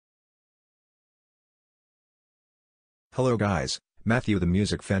Hello guys, Matthew the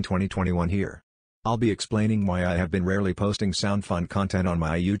Music Fan 2021 here. I'll be explaining why I have been rarely posting soundfont content on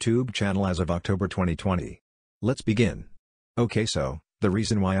my YouTube channel as of October 2020. Let's begin. Okay, so, the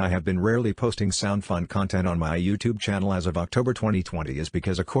reason why I have been rarely posting soundfont content on my YouTube channel as of October 2020 is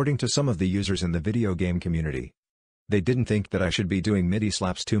because according to some of the users in the video game community, they didn't think that I should be doing MIDI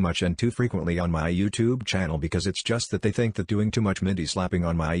slaps too much and too frequently on my YouTube channel, because it's just that they think that doing too much MIDI slapping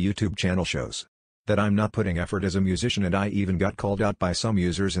on my YouTube channel shows that I'm not putting effort as a musician, and I even got called out by some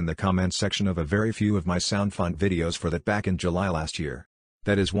users in the comments section of a very few of my soundfont videos for that back in July last year.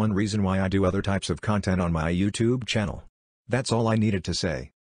 That is one reason why I do other types of content on my YouTube channel. That's all I needed to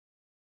say.